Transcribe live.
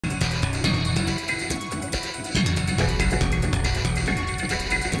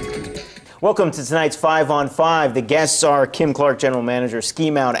Welcome to tonight's 5 on 5. The guests are Kim Clark, General Manager,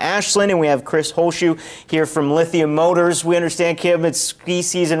 Ski Mount Ashland, and we have Chris Holzshu here from Lithia Motors. We understand, Kim, it's ski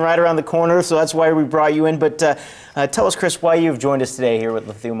season right around the corner, so that's why we brought you in. But tell us, Chris, why you've joined us today here with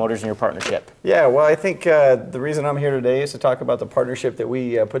Lithia Motors and your partnership. Yeah, well, I think the reason I'm here today is to talk about the partnership that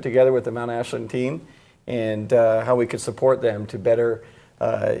we put together with the Mount Ashland team and how we could support them to better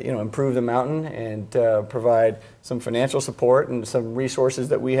improve the mountain and provide some financial support and some resources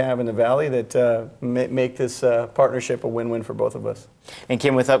that we have in the valley that make this partnership a win-win for both of us. And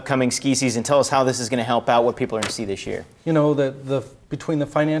Kim, with upcoming ski season, tell us how this is going to help out, what people are going to see this year. You know, between the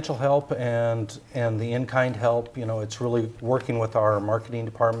financial help and the in-kind help, you know, it's really working with our marketing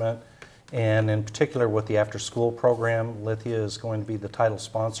department, and in particular with the after-school program. Lithia is going to be the title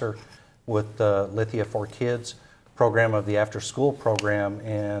sponsor with the Lithia for Kids program of the after-school program,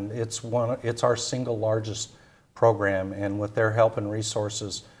 and it's our single largest program, and with their help and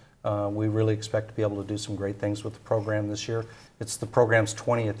resources, we really expect to be able to do some great things with the program this year. It's the program's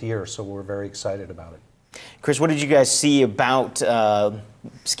 20th year, so we're very excited about it. Chris, what did you guys see about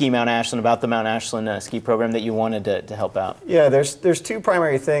Ski Mount Ashland, about the Mount Ashland ski program that you wanted to help out? Yeah, there's two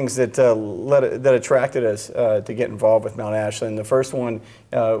primary things that that attracted us to get involved with Mount Ashland. The first one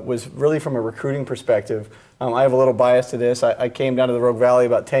was really from a recruiting perspective. I have a little bias to this. I came down to the Rogue Valley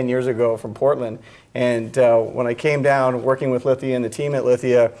about 10 years ago from Portland, and when I came down working with Lithia and the team at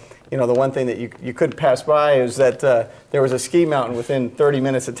Lithia, you know, the one thing that you couldn't pass by is that there was a ski mountain within 30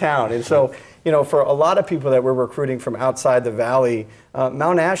 minutes of town. And so, you know, for a lot of people that we're recruiting from outside the valley,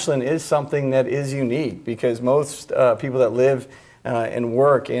 Mount Ashland is something that is unique, because most people that live and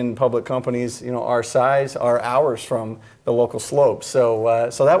work in public companies, you know, our size are hours from the local slopes. So,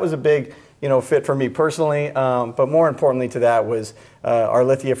 so that was a big, you know, fit for me personally, but more importantly to that was our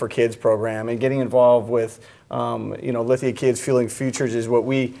Lithia for Kids program, and getting involved with, you know, Lithia Kids Fueling Futures is what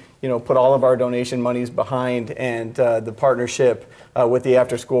we, you know, put all of our donation monies behind, and the partnership with the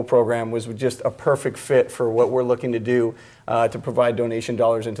after-school program was just a perfect fit for what we're looking to do to provide donation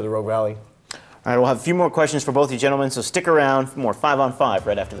dollars into the Rogue Valley. All right, we'll have a few more questions for both you gentlemen, so stick around for more 5 on 5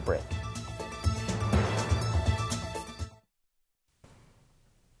 right after the break.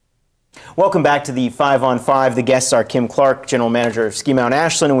 Welcome back to the 5 on 5. The guests are Kim Clark, General Manager of Ski Mount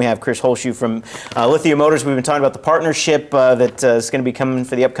Ashland, and we have Chris Holzshu from Lithia Motors. We've been talking about the partnership that is going to be coming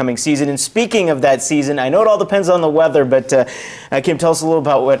for the upcoming season. And speaking of that season, I know it all depends on the weather, but Kim, tell us a little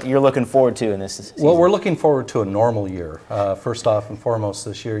about what you're looking forward to in this season. Well, we're looking forward to a normal year, first off and foremost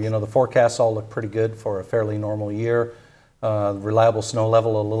this year. You know, the forecasts all look pretty good for a fairly normal year. Reliable snow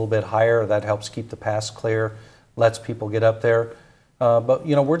level a little bit higher. That helps keep the pass clear, lets people get up there. But,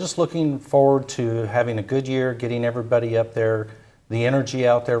 you know, we're just looking forward to having a good year, getting everybody up there. The energy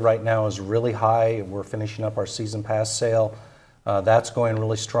out there right now is really high. We're finishing up our season pass sale. That's going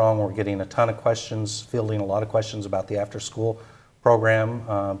really strong. We're getting a ton of questions, fielding a lot of questions about the after-school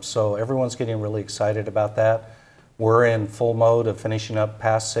program. So everyone's getting really excited about that. We're in full mode of finishing up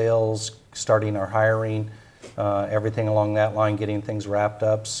pass sales, starting our hiring, everything along that line, getting things wrapped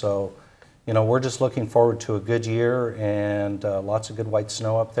up. So, you know, we're just looking forward to a good year and lots of good white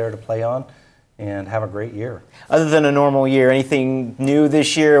snow up there to play on and have a great year. Other than a normal year, anything new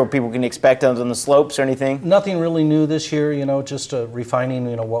this year or people can expect on the slopes or anything? Nothing really new this year, you know, just refining,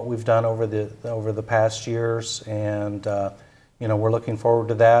 you know, what we've done over the past years, and you know, we're looking forward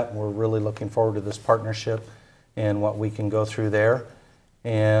to that. We're really looking forward to this partnership and what we can go through there,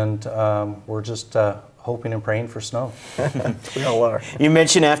 and we're just hoping and praying for snow. We all are. You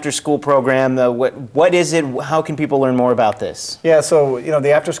mentioned after-school program. What is it? How can people learn more about this? Yeah, so, you know,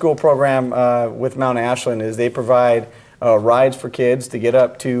 the after-school program with Mount Ashland is they provide rides for kids to get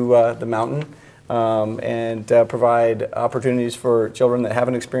up to the mountain, and provide opportunities for children that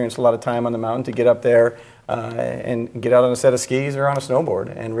haven't experienced a lot of time on the mountain to get up there and get out on a set of skis or on a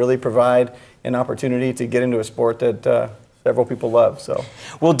snowboard, and really provide an opportunity to get into a sport that several people love. So,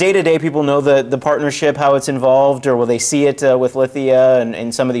 will day-to-day people know the partnership, how it's involved, or will they see it with Lithia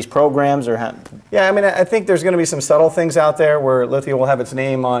and some of these programs, or how? Yeah, I mean, I think there's going to be some subtle things out there where Lithia will have its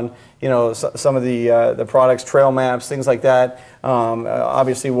name on, you know, some of the products, trail maps, things like that.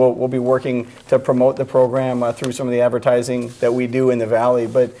 Obviously, we'll be working to promote the program through some of the advertising that we do in the valley,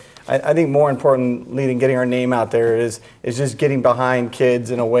 but I think more importantly than getting our name out there is just getting behind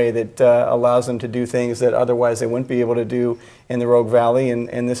kids in a way that allows them to do things that otherwise they wouldn't be able to do in the Rogue Valley,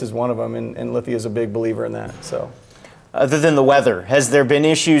 and this is one of them, and Lithia is a big believer in that. So, other than the weather, has there been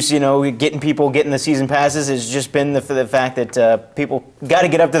issues, you know, getting the season passes? Has just been the fact that people got to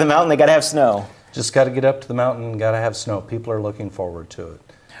get up to the mountain, they got to have snow? Just got to get up to the mountain, got to have snow. People are looking forward to it.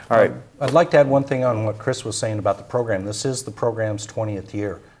 All right. I'd like to add one thing on what Chris was saying about the program. This is the program's 20th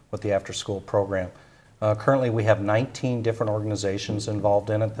year. with the after-school program. Currently, we have 19 different organizations involved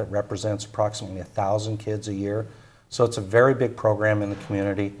in it that represents approximately 1,000 kids a year. So it's a very big program in the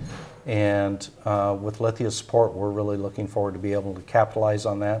community. And with Lithia's support, we're really looking forward to be able to capitalize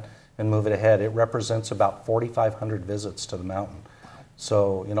on that and move it ahead. It represents about 4,500 visits to the mountain.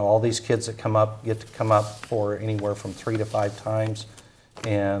 So, you know, all these kids that come up get to come up for anywhere from 3 to 5 times.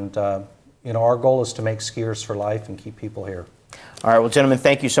 And, you know, our goal is to make skiers for life and keep people here. All right, well, gentlemen,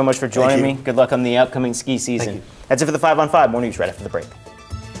 thank you so much for joining me. Good luck on the upcoming ski season. That's it for the 5 on 5. More news right after the break.